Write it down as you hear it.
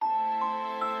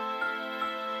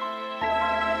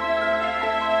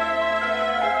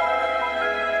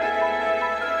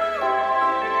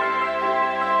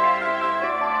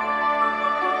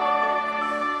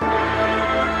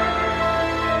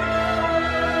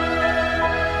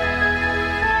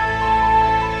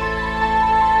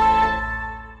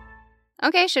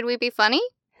Okay, should we be funny?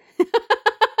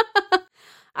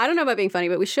 I don't know about being funny,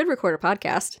 but we should record a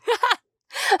podcast.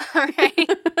 All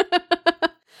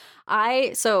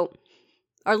right. So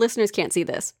our listeners can't see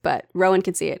this, but Rowan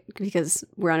can see it because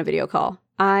we're on a video call.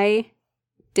 I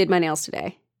did my nails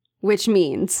today, which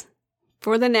means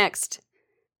for the next,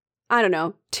 I don't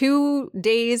know, 2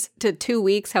 days to 2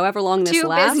 weeks, however long this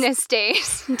lasts. 2 business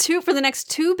days. For the next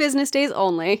 2 business days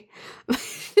only,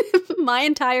 my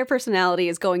entire personality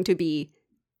is going to be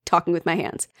talking with my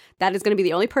hands. That is going to be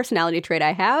the only personality trait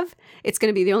I have. It's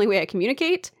going to be the only way I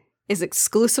communicate is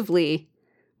exclusively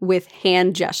with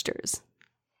hand gestures.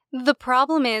 The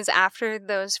problem is after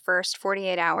those first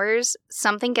 48 hours,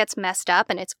 something gets messed up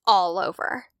and it's all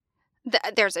over.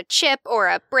 There's a chip or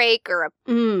a break or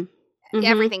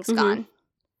everything's gone.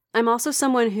 I'm also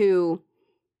someone who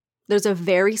there's a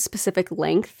very specific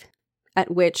length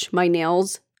at which my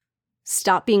nails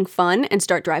stop being fun and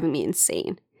start driving me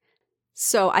insane.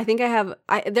 So I think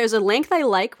there's a length I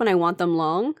like when I want them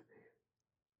long.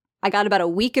 I got about a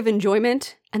week of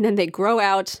enjoyment and then they grow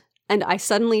out and I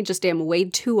suddenly just am way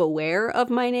too aware of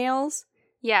my nails.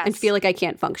 Yes. And feel like I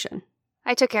can't function.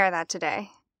 I took care of that today.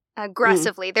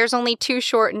 Aggressively. There's only too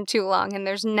short and too long, and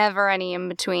there's never any in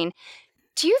between.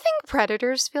 Do you think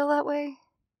predators feel that way?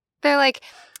 They're like,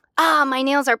 my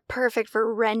nails are perfect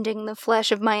for rending the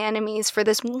flesh of my enemies for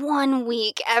this 1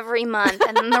 week every month,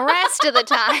 and then the rest of the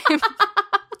time.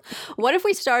 What if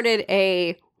we started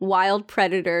a wild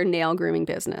predator nail grooming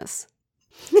business?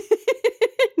 Do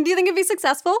you think it'd be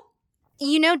successful?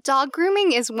 You know, dog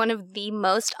grooming is one of the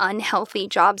most unhealthy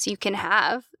jobs you can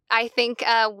have. I think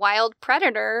a wild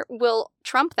predator will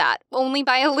trump that, only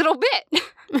by a little bit.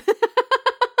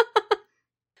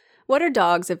 What are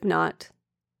dogs if not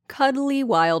cuddly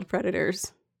wild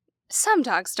predators? Some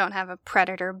dogs don't have a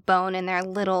predator bone in their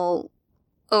little,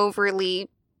 overly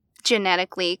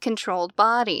genetically controlled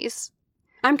bodies.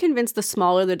 I'm convinced the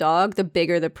smaller the dog, the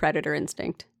bigger the predator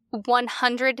instinct.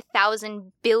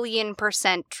 100,000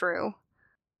 billion% true.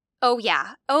 Oh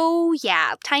yeah.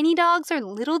 Tiny dogs are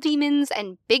little demons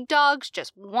and big dogs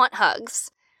just want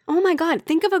hugs. Oh my god,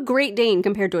 think of a Great Dane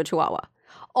compared to a Chihuahua.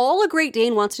 All a Great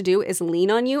Dane wants to do is lean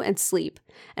on you and sleep.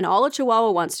 And all a Chihuahua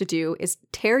wants to do is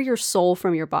tear your soul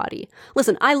from your body.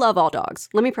 Listen, I love all dogs.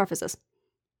 Let me preface this.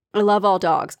 I love all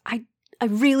dogs. I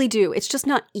really do. It's just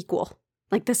not equal.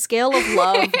 Like the scale of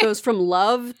love goes from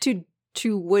love to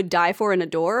would die for and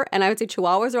adore. And I would say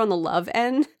Chihuahuas are on the love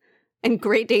end. And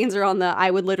Great Danes are on the I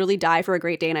would literally die for a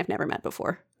Great Dane I've never met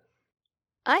before.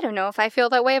 I don't know if I feel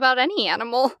that way about any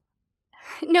animal.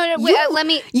 No, let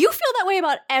me... You feel that way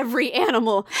about every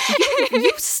animal.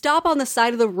 You stop on the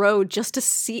side of the road just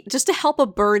to help a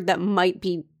bird that might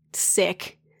be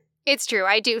sick. It's true.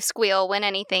 I do squeal when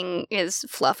anything is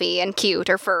fluffy and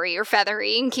cute or furry or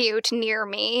feathery and cute near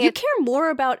me. You care more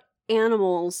about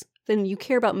animals than you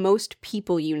care about most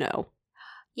people you know.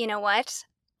 You know what?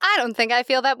 I don't think I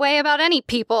feel that way about any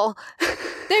people.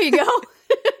 There you go.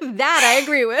 That I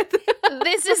agree with.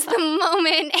 This is the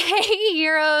moment. Hey,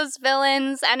 heroes,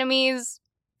 villains, enemies,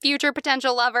 future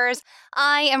potential lovers.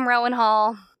 I am Rowan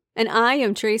Hall. And I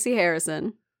am Tracey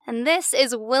Harrison. And this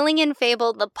is Willing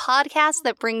Fable, the podcast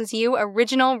that brings you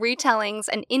original retellings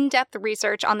and in-depth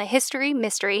research on the history,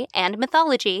 mystery, and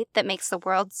mythology that makes the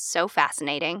world so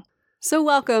fascinating. So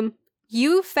welcome.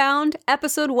 You found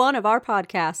episode 1 of our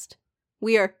podcast.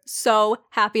 We are so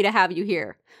happy to have you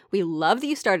here. We love that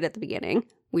you started at the beginning.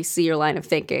 We see your line of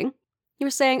thinking. You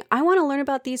were saying, I want to learn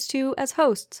about these two as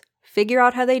hosts, figure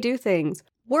out how they do things,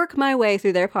 work my way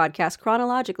through their podcast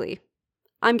chronologically.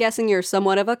 I'm guessing you're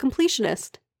somewhat of a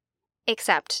completionist.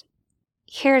 Except,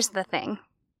 here's the thing,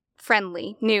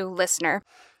 friendly new listener.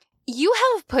 You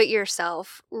have put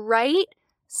yourself right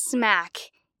smack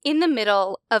in the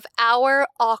middle of our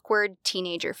awkward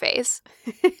teenager phase.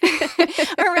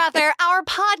 Or rather, our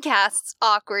podcast's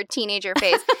awkward teenager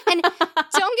phase. And don't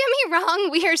get me wrong,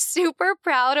 we are super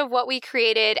proud of what we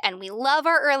created and we love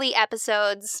our early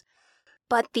episodes.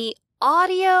 But the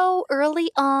audio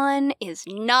early on is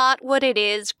not what it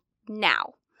is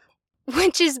now.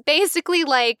 Which is basically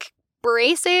like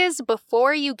braces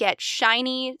before you get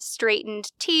shiny,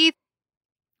 straightened teeth.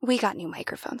 We got new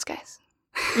microphones, guys.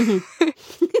 Mm-hmm.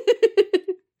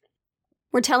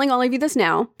 We're telling all of you this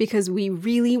now because we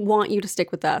really want you to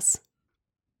stick with us.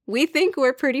 We think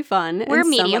we're pretty fun. We're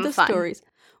medium some of the fun. Stories,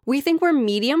 we think we're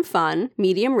medium fun,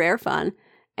 medium rare fun,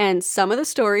 and some of the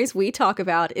stories we talk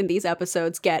about in these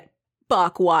episodes get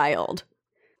buck wild.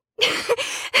 Did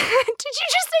you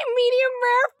just say medium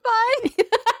rare fun?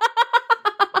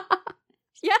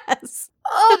 Yes.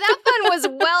 Oh, that fun was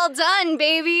well done,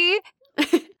 baby.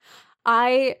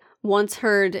 I once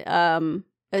heard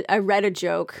I read a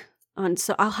joke on,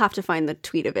 so I'll have to find the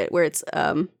tweet of it, where it's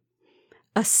a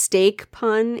steak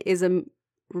pun is a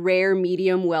rare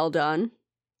medium well done.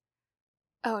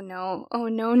 Oh no. Oh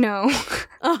no.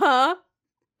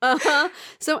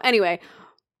 So anyway,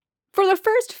 for the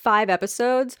first 5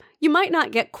 episodes, you might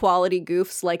not get quality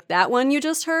goofs like that one you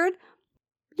just heard.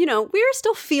 You know, we were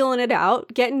still feeling it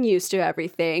out, getting used to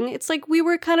everything. It's like we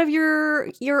were kind of your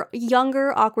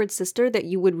younger, awkward sister that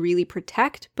you would really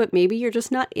protect, but maybe you're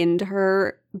just not into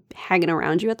her hanging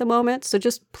around you at the moment. So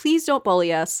just please don't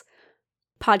bully us.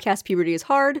 Podcast puberty is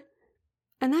hard,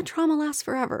 and that trauma lasts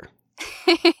forever.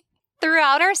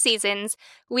 Throughout our seasons,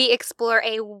 we explore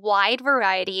a wide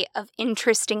variety of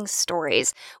interesting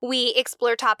stories. We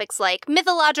explore topics like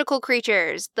mythological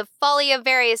creatures, the folly of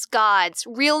various gods,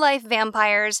 real-life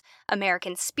vampires,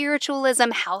 American spiritualism,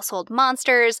 household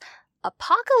monsters,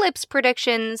 apocalypse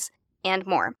predictions, and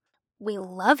more. We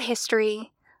love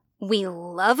history. We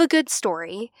love a good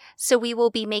story, so we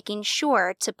will be making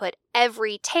sure to put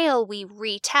every tale we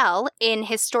retell in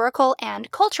historical and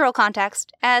cultural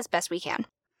context as best we can.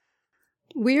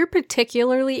 We're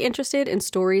particularly interested in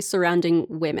stories surrounding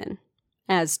women.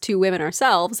 As 2 women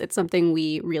ourselves, it's something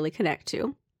we really connect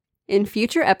to. In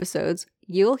future episodes,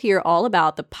 you'll hear all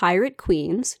about the pirate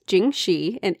queens, Jing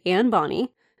Shi and Anne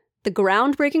Bonny, the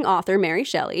groundbreaking author Mary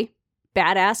Shelley,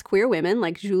 badass queer women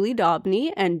like Julie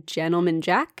Daubney and Gentleman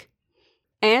Jack,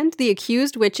 and the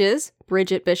accused witches,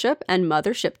 Bridget Bishop and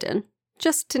Mother Shipton,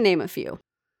 just to name a few.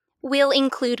 We'll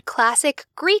include classic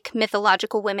Greek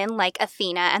mythological women like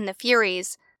Athena and the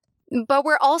Furies. But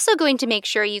we're also going to make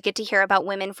sure you get to hear about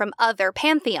women from other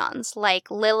pantheons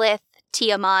like Lilith,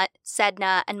 Tiamat,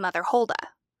 Sedna, and Mother Hulda.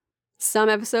 Some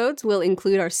episodes will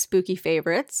include our spooky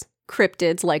favorites,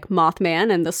 cryptids like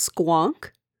Mothman and the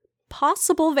Squonk,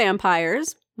 possible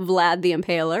vampires, Vlad the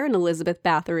Impaler and Elizabeth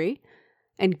Bathory,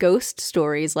 and ghost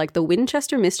stories like the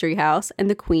Winchester Mystery House and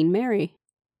the Queen Mary.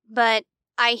 But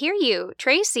I hear you,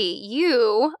 Tracey.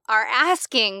 You are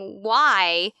asking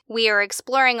why we are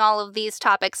exploring all of these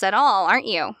topics at all, aren't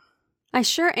you? I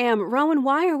sure am. Rowan,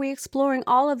 why are we exploring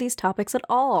all of these topics at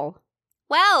all?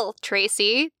 Well,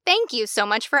 Tracey, thank you so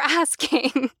much for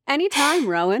asking. Anytime,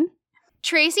 Rowan.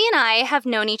 Tracey and I have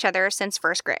known each other since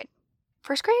first grade.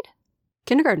 First grade?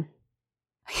 Kindergarten.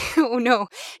 Oh no.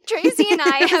 Tracey and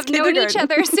I have known each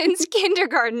other since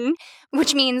kindergarten,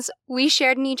 which means we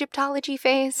shared an Egyptology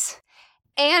phase.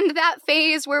 And that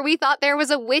phase where we thought there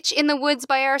was a witch in the woods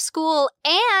by our school,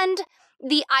 and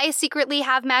the I secretly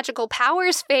have magical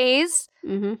powers phase,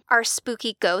 our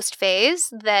spooky ghost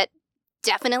phase that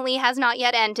definitely has not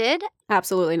yet ended.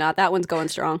 Absolutely not. That one's going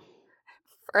strong.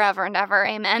 Forever and ever,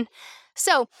 amen.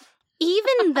 So,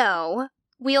 even though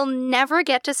we'll never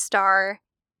get to star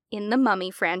in the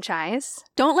Mummy franchise.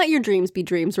 Don't let your dreams be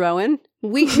dreams, Rowan.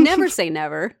 We never say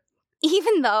never.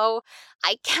 Even though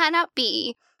I cannot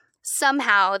be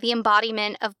somehow the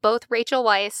embodiment of both Rachel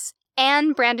Weisz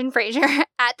and Brandon Fraser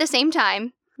at the same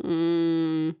time.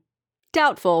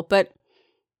 Doubtful, but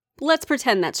let's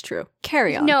pretend that's true.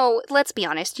 Carry on. No, let's be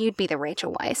honest. You'd be the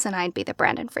Rachel Weisz and I'd be the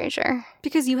Brandon Fraser.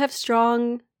 Because you have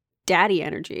strong daddy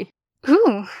energy.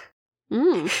 Ooh.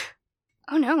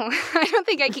 Oh no, I don't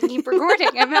think I can keep recording.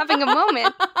 I'm having a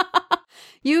moment.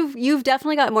 You've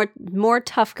definitely got more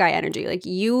tough guy energy. Like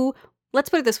you, let's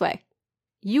put it this way.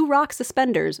 You rock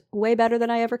suspenders way better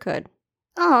than I ever could.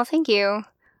 Oh, thank you.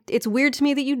 It's weird to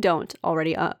me that you don't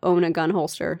already own a gun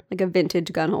holster, like a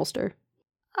vintage gun holster.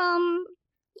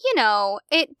 You know,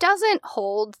 it doesn't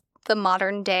hold the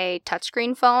modern day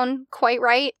touchscreen phone quite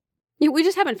right. We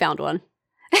just haven't found one.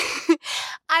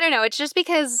 I don't know. It's just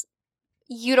because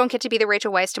you don't get to be the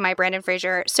Rachel Weisz to my Brandon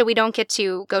Fraser, so we don't get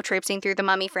to go traipsing through the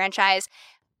Mummy franchise,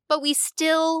 but we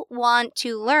still want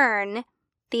to learn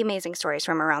the amazing stories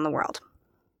from around the world.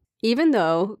 Even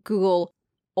though Google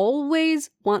always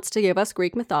wants to give us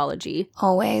Greek mythology.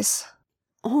 Always.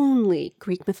 Only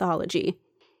Greek mythology.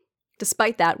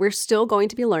 Despite that, we're still going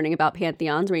to be learning about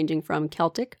pantheons ranging from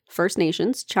Celtic, First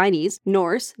Nations, Chinese,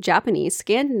 Norse, Japanese,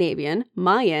 Scandinavian,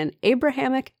 Mayan,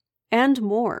 Abrahamic, and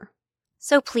more.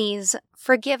 So please,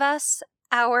 forgive us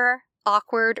our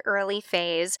awkward early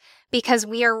phase, because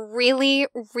we are really,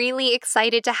 really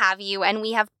excited to have you, and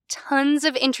we have tons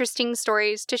of interesting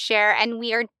stories to share, and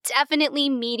we are definitely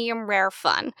medium rare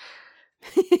fun.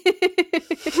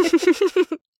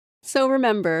 So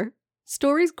remember,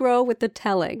 stories grow with the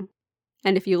telling.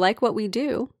 And if you like what we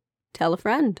do, tell a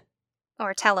friend.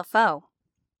 Or tell a foe.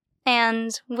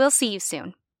 And we'll see you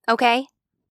soon, okay?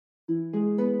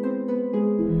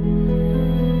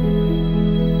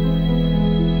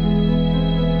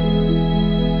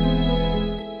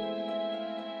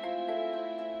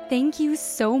 Thank you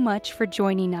so much for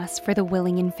joining us for the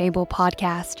Willing Fable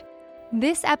Podcast.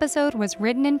 This episode was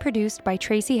written and produced by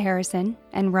Tracey Harrison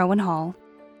and Rowan Hall.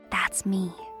 That's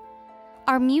me.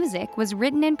 Our music was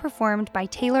written and performed by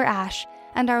Taylor Ash,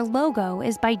 and our logo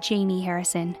is by Jamie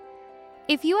Harrison.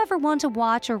 If you ever want to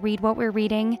watch or read what we're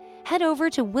reading, head over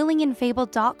to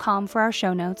willingandfable.com for our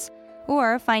show notes,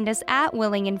 or find us at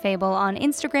Willing and Fable on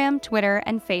Instagram, Twitter,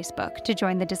 and Facebook to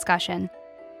join the discussion.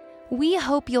 We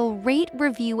hope you'll rate,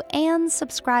 review, and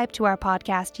subscribe to our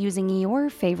podcast using your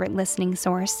favorite listening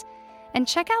source. And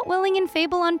check out Willing and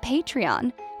Fable on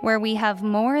Patreon, where we have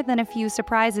more than a few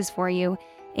surprises for you,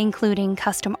 including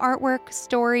custom artwork,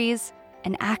 stories,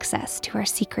 and access to our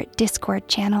secret Discord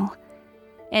channel.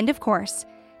 And of course,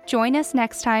 join us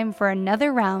next time for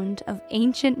another round of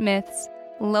ancient myths,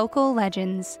 local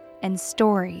legends, and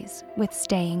stories with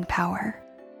staying power.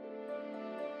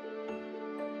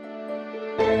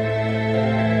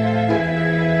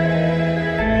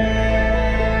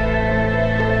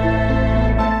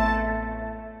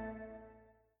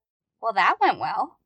 Well, that went well.